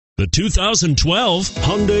The 2012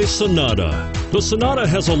 Hyundai Sonata. The Sonata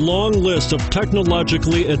has a long list of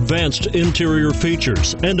technologically advanced interior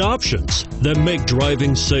features and options that make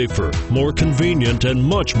driving safer, more convenient, and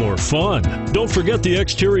much more fun. Don't forget the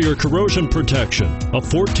exterior corrosion protection, a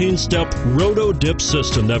 14-step roto-dip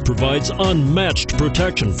system that provides unmatched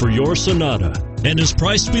protection for your Sonata, and is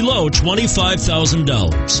priced below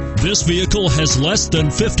 $25,000. This vehicle has less than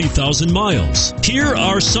 50,000 miles. Here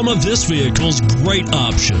are some of this vehicle's great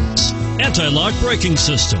options: anti-lock braking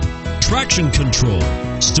system, traction control,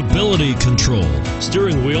 stability control,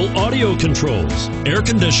 steering wheel audio controls, air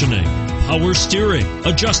conditioning, power steering,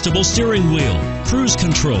 adjustable steering wheel, cruise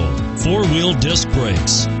control, four-wheel disc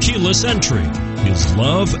brakes, keyless entry. Is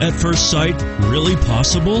love at first sight really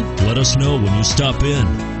possible? Let us know when you stop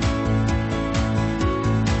in.